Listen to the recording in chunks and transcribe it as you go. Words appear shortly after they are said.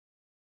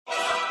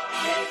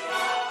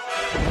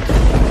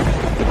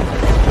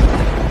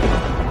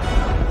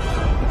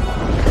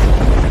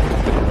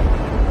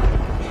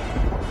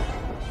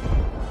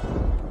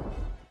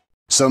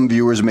Some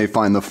viewers may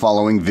find the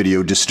following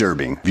video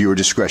disturbing. Viewer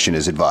discretion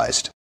is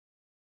advised.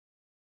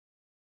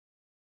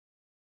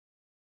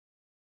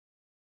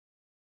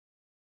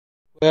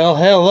 Well,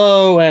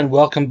 hello and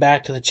welcome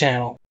back to the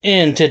channel.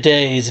 In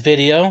today's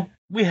video,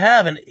 we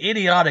have an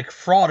idiotic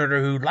frauditor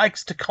who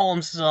likes to call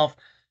himself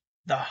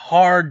the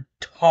hard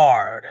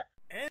tard.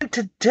 And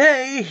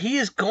today he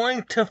is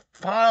going to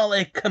file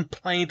a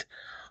complaint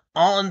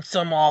on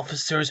some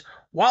officers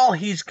while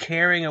he's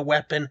carrying a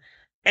weapon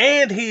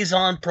and he's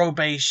on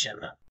probation.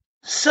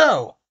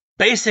 So,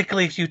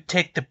 basically if you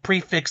take the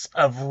prefix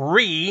of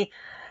re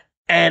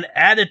and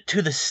add it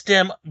to the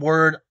stem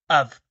word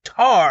of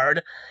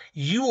tard,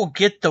 you will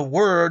get the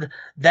word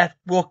that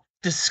will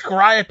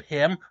describe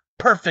him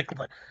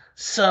perfectly.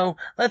 So,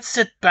 let's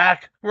sit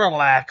back,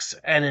 relax,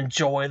 and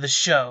enjoy the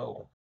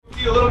show.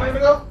 You a little bit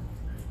ago?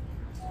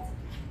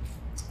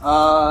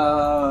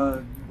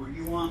 Were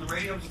you on the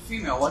radio? It was a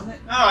female, wasn't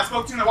it? No, I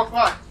spoke to him and I walked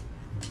by.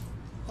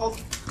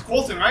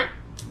 Colton, right?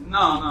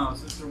 No,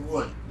 it's Mr.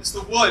 Wood.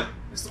 Mr. Wood.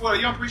 Mr. Wood, are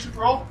you on probation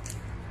parole?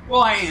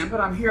 Well, I am, but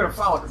I'm here to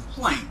file a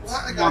complaint.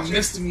 Well, I got you.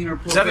 Misdemeanor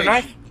probation. Is that a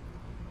knife?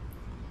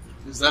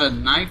 Is that a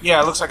knife?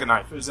 Yeah, it looks like a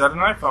knife. Is that a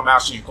knife? I'm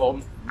asking you,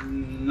 Colton.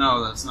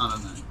 No, that's not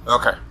a knife.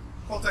 Okay.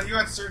 Colton, are you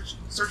on search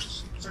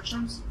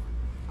terms?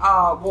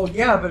 Well,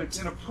 yeah, but it's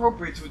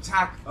inappropriate to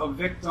attack a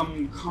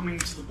victim coming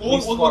to the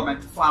police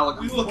department to file a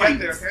complaint. We will get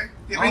there, okay?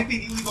 Do you have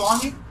anything illegal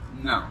on you?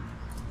 No.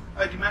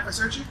 Do you mind if I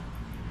search you?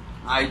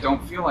 I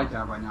don't feel like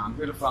that right now. I'm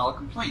here to file a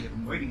complaint. I've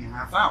been waiting a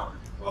half hour.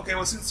 Okay,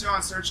 well, since you're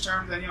on search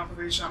term, then you're on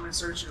probation, I'm going to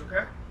search you,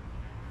 okay?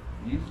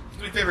 Hmm?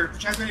 Do me a favor.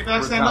 Transfer your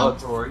bag, stand up.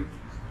 Retaliatory.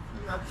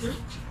 I got you.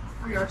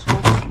 I got you.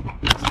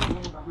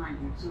 Behind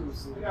you, too,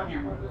 so I got you.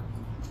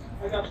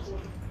 I got you.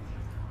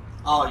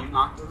 Oh, you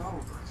knocked it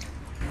over.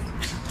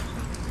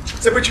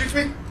 Is that what you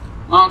treat me?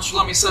 Why don't you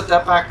let me set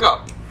that back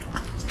up?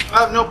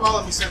 I have no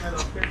problem with setting that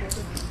up, okay,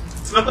 Colton?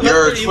 So nothing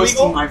You're illegal?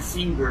 twisting my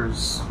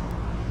fingers.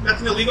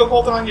 Nothing illegal,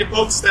 Colton, on you?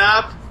 Both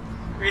stabbed?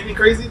 Or anything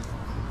crazy?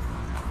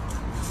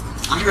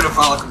 I'm here to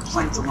file a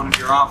complaint to one of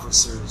your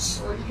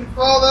officers. Well, you can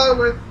follow that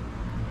with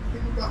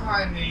people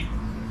behind me.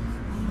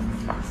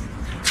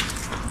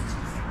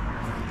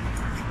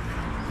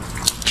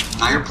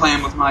 Now you're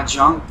playing with my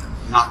junk,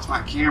 knocked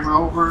my camera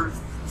over.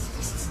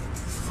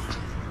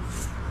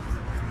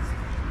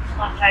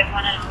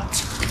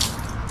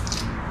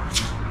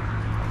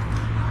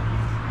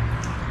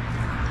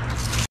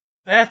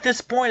 At this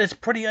point, it's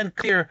pretty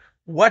unclear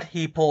what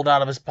he pulled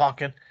out of his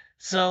pocket,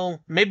 so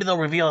maybe they'll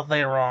reveal it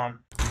later on.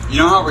 You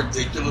know how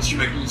ridiculous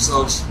you're making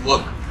yourselves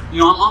look? You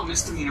know, I'm on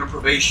misdemeanor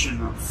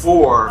probation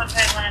for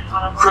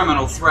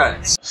criminal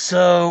threats.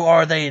 So,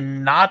 are they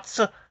not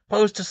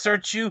supposed to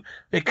search you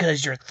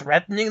because you're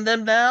threatening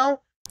them now?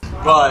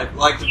 But,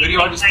 like the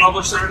video I just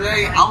published the other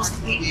day, I was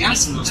completely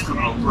innocent of those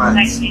criminal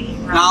threats.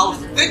 Now, I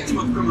was the victim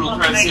of criminal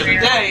threats the other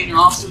day, and you're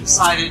also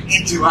decided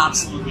to do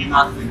absolutely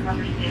nothing.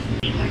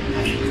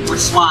 Which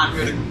is why I'm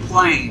here to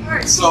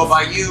complain. So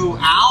by you,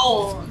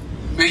 ow,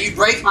 may you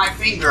break my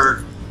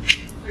finger.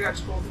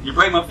 You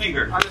break my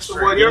finger.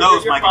 Your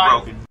nose might be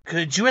broken.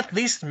 Could you at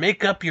least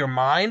make up your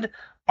mind?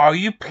 Are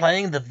you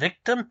playing the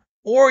victim,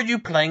 or are you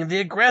playing the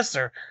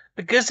aggressor?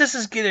 Because this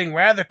is getting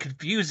rather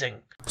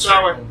confusing.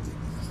 That way.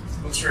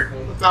 What's straight,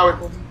 Colton? That way,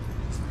 Colton.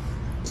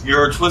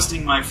 You're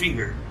twisting my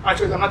finger. I'm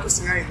not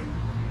twisting anything.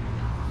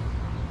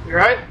 You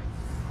right?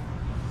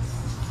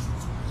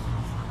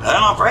 Then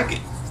I'll break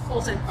it.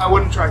 Colton, I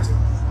wouldn't try to.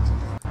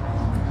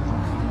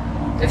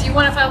 if you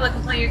want to file a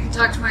complaint, you can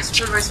talk to my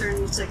supervisor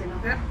in a second,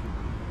 okay?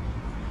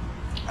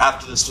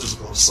 After this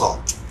physical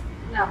assault.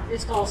 No,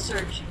 it's called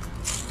search.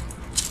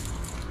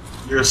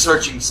 You're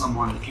searching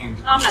someone who came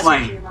to I'm not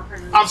searching complain. about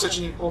her. I'm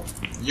searching you,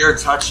 Colton. You're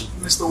touching.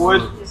 Mr.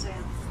 Wood. Yes, I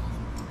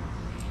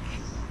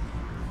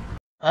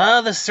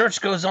am. The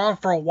search goes on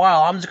for a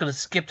while. I'm just gonna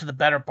skip to the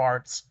better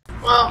parts.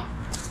 Well,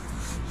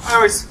 I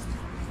always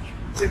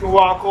take a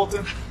while,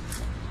 Colton.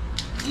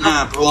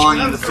 Nah,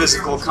 prolonging the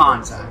physical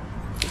contact.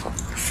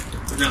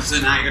 We're gonna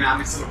sit now, you're gonna have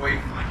me sit away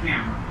from my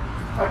camera.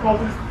 Hi,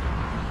 Colton.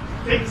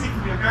 Take a seat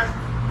for me, okay?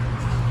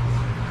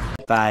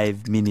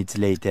 5 minutes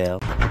later.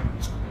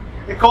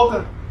 Hey,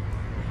 Colton.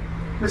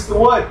 Mr.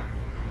 Wood.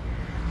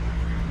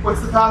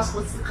 What's the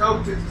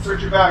code to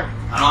search your bag?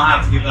 I don't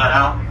have to give that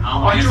out.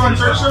 Aren't you on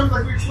search terms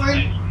like we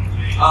explained?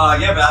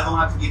 Yeah, but I don't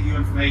have to give you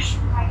information.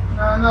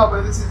 No,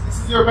 but this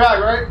is your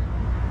bag, right?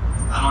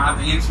 I don't have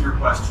to answer your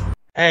question.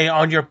 Hey,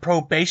 on your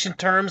probation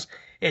terms,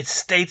 it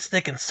states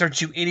they can search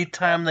you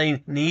anytime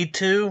they need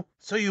to,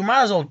 so you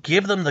might as well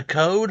give them the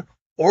code,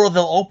 or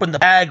they'll open the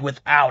bag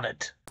without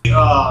it. The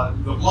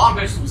blonde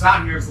bitch that was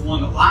out here is the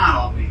one that lied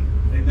on me.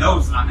 It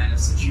knows that I'm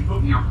innocent. She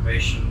put me on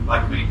probation by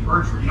committing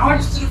perjury. You know, I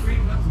just did a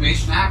Freedom of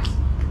Information Act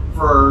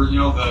for, you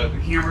know, the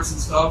cameras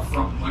and stuff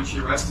from when she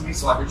arrested me,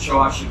 so I could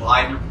show how she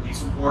lied in her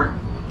police report.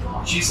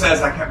 She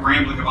says I kept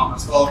rambling about my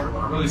stalker.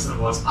 What I really said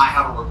was, I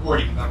have a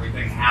recording of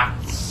everything that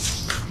happened.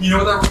 You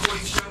know what that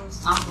recording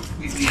shows? I'm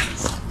completely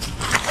innocent.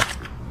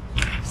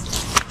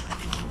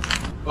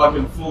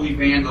 Fucking fully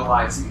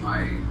vandalizing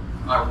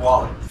my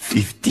wallet.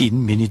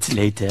 15 minutes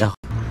later.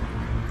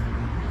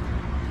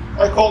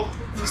 I called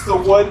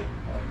Mr. Wood.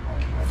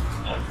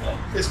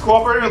 Is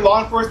cooperating with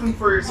law enforcement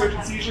for your search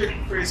and seizure,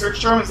 for your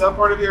search term, is that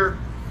part of your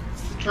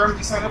terms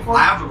you signed up for?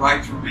 I have the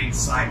right to remain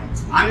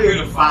silent. I'm here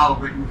to file a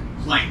written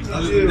complaint.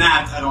 Other than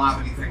that, I don't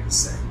have anything to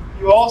say.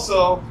 You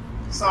also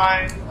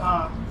signed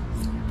that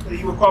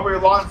you will cooperate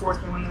with law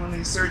enforcement when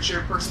they search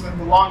your personal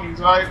belongings,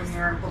 right, when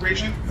you're on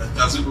probation? That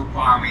doesn't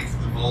require me to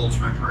divulge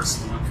my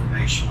personal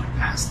information like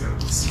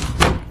passcodes.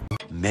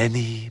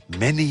 Many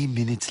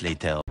minutes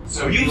later.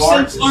 So you've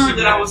since learned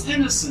that I was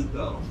innocent,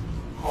 though.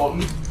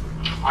 Colton,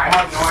 I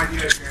have no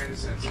idea if you're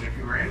innocent, and if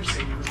you were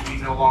innocent, you would be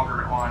no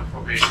longer on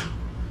probation.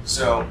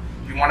 So,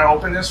 you want to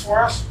open this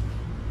for us?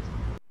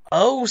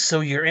 Oh, so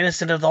you're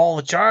innocent of all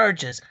the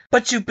charges,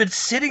 but you've been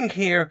sitting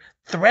here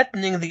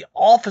threatening the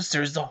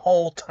officers the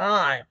whole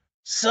time.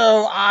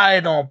 So I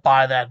don't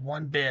buy that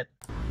one bit.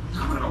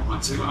 No, I don't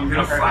want to. I'm going to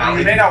Okay, file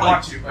you a may not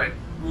want complaint. to,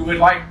 but we would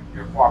like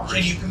your Can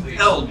cooperation. you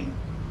compel me?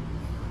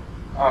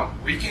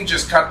 We can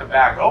just cut the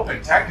bag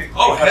open, technically.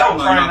 Oh, but hell I'm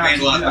no, trying you're not not being to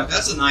do allowed. that.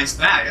 That's a nice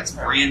bag. That's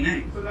brand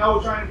new. So now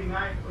we're trying to be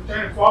nice. We're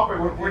trying to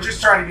cooperate. We're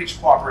just trying to get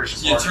your cooperation.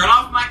 So you turn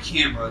off my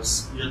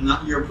cameras.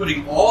 You're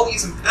putting all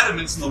these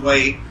impediments in the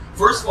way.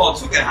 First of all, it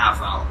took a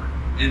half hour.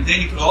 And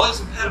then you put all these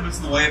impediments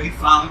in the way of me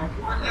filing a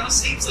report. Now it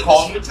seems like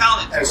Colton, this is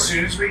retaliatory. as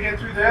soon as we get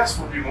through this,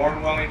 we'll be more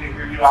than willing to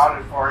hear you out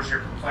as far as your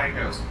complaint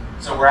goes.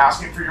 So we're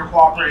asking for your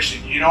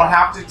cooperation. You don't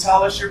have to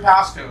tell us your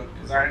passcode,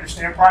 because I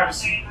understand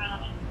privacy.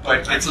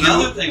 But That's if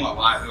another you, thing.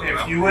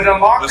 if you would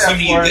unlock that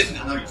assuming for you us,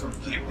 didn't, I know you turned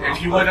the camera off.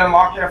 if you would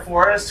unlock that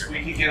for us,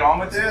 we could get on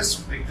with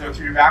this. We could go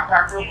through your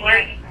backpack real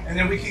quick, and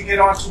then we could get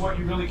on to what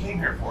you really came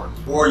here for.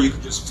 Or you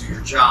could just do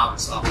your job and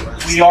stop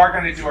harassing. We are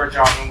going to do our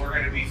job, and we're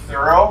going to be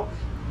thorough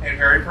and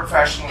very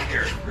professional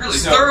here. Really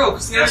So- thorough,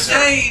 because the other Yes, sir.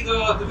 day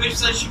the bitch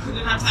said she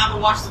couldn't have time to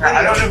watch the video.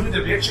 I don't know who the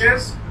bitch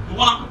is. The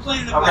one I'm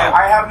complaining about. Okay,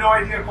 I have no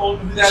idea,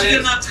 Colton, who that she is.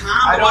 didn't have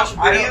time to watch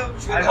a video.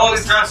 She I had all don't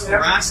this time address to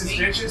harass these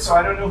me. bitches, so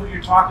I don't know who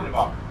you're talking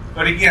about.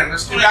 But again,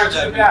 let's get Who back is to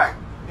that the bitch? bag.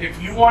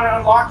 If you want to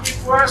unlock it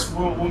for us,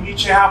 we'll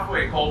meet you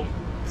halfway, Colton.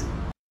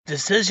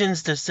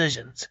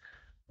 Decisions.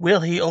 Will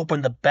he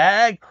open the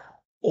bag,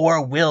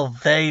 or will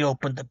they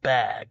open the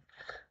bag?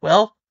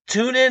 Well,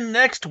 tune in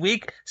next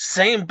week,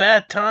 same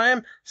bad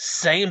time,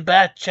 same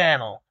bad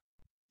channel.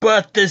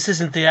 But this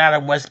isn't the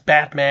Adam West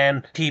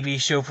Batman TV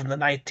show from the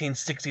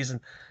 1960s and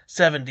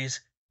 70s,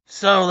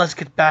 so let's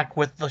get back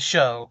with the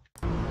show.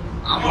 I'm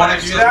You going wanna to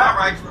do exercise that?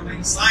 my right to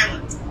remain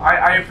silent.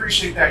 I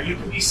appreciate that. You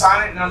can be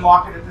silent and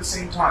unlock it at the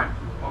same time.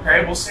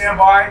 Okay, we'll stand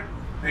by.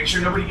 Make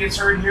sure nobody gets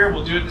hurt here.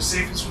 We'll do it the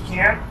safest we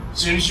can. As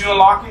soon as you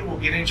unlock it, we'll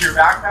get into your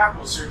backpack,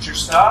 we'll search your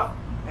stuff,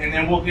 and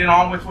then we'll get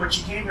on with what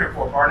you came here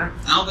for, partner.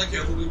 I don't think you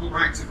have the legal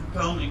right to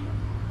compel me.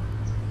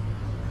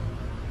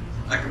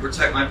 I can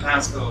protect my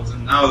passcodes,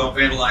 and no, don't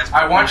vandalize.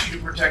 I want you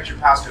to protect your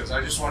passcodes.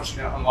 I just want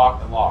you to unlock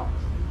the lock.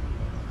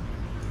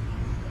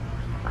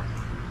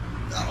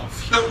 I don't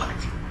feel like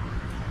it.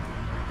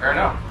 Fair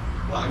enough.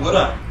 Why would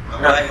I? Why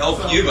would I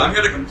help you? I'm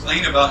here to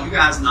complain about you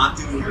guys not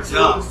doing your So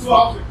job. there's two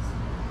options.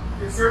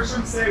 You can search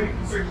them, say we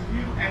can search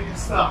you and your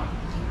stuff.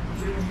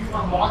 Either you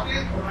unlock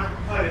it or not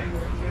to cut it.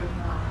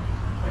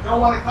 I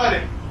don't want to cut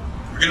it.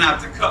 We're going to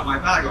have to cut my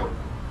bag open.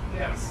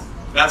 Yes.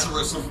 That's a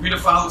risk. So for me to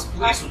file this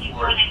police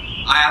report,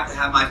 I have to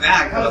have my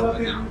bag It cut has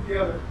open nothing to do now. with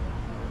the other.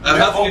 That's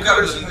nothing to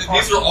do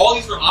with it. All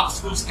these are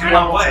obstacles in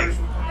my way.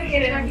 I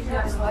get it. I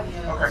get it.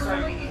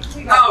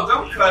 Okay. No,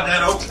 don't cut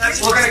that open.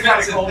 That's We're gonna cut it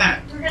expensive open.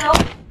 pack. We're gonna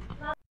open.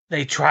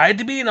 They tried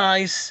to be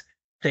nice,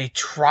 they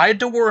tried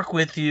to work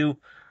with you,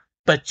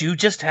 but you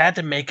just had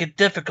to make it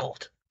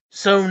difficult.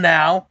 So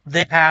now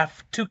they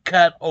have to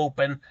cut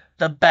open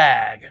the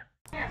bag.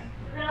 We're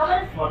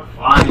gonna open. Look,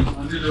 fine.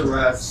 Under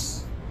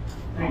duress.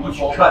 I want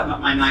you cutting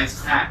up my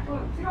nice pack.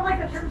 If you don't like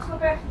the terms, go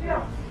back to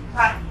jail.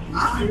 Right.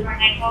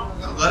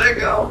 Now let it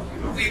go.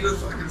 You don't need to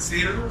fucking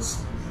see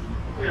this.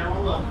 Yeah,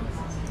 hold on.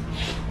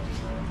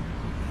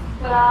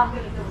 But I'm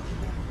gonna do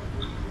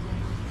it.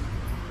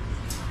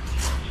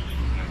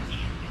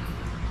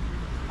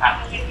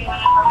 Probation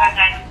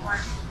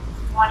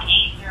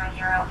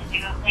 1800,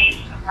 Indigo Place,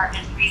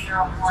 apartment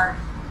 304,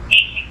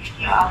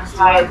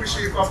 862 I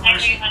appreciate your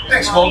cooperation.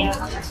 Thanks, Colton.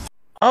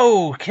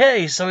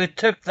 Okay, so he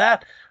took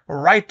that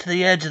right to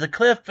the edge of the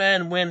cliff,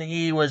 and when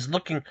he was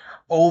looking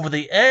over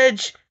the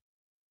edge,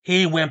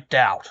 he wimped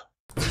out.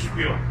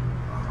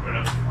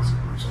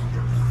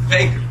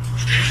 Baker.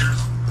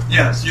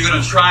 Yes, you're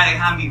gonna try to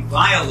have me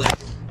violate.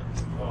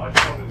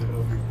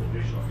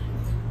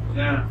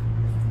 Yeah.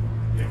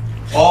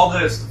 All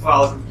this to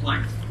file a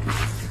complaint.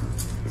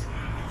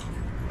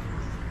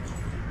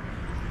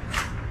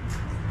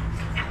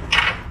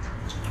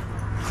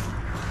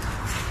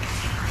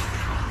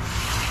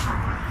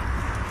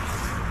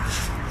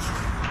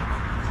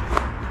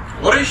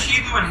 What is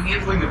she doing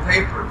handling the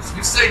papers?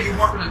 You said you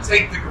weren't going to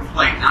take the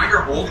complaint. Now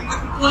you're holding the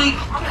complaint?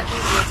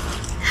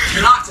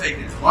 You're not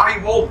taking it. Why are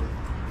you holding it?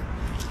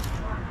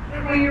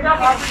 Well, you're not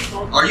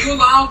going to Are you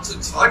allowed to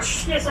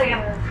touch Yes, I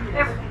am.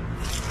 Everything.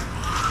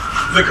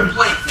 the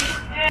complaint form?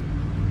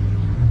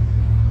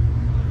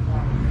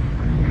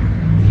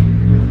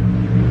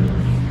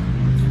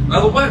 By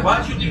the way,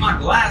 why did you leave my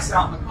glass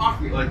out in the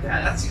concrete like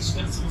that. That's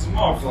expensive as a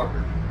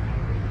motherfucker.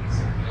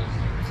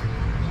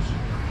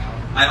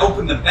 I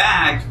opened the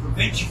bag to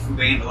prevent you from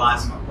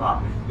vandalizing my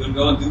property. You gonna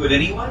go and do it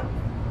anyway?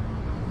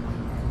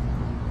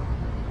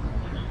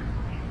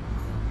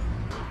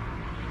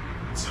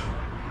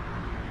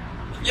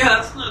 Yeah,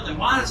 that's another thing.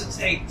 Why does it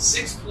take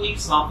 6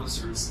 police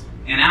officers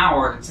an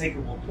hour to take a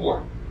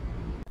report?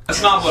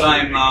 That's not what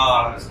I'm,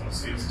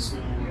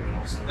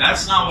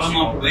 that's not what I'm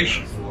on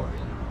probation for.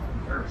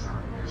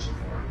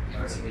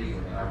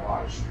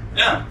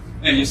 Yeah.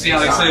 And you see how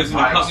they said he was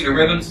going to cut me to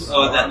ribbons,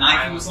 that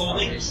knife he was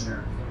holding?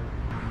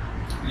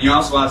 And he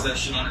also has that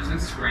shit on his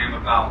Instagram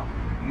about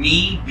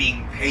me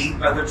being paid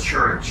by the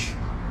church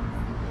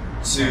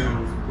to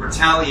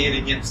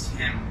retaliate against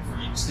him for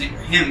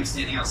him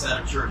standing outside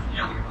of church and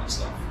yelling about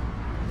stuff.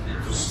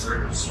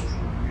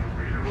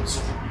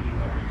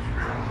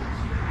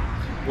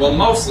 Well,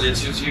 mostly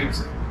it's just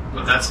YouTube,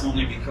 but that's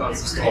only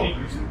because it's called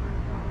YouTube.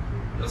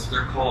 That's what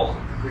they're called,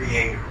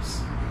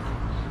 creators.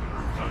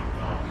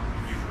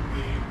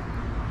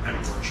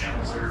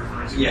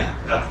 Yeah,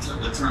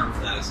 the term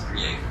for that is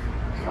creator.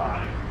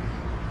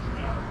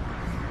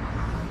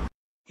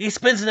 He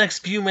spends the next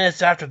few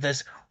minutes after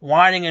this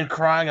whining and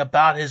crying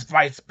about his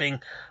rights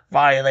being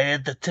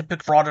violated, the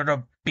typical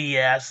frauditor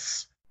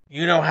BS.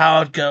 You know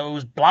how it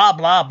goes, blah,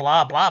 blah,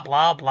 blah, blah,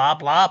 blah, blah,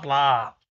 blah, blah.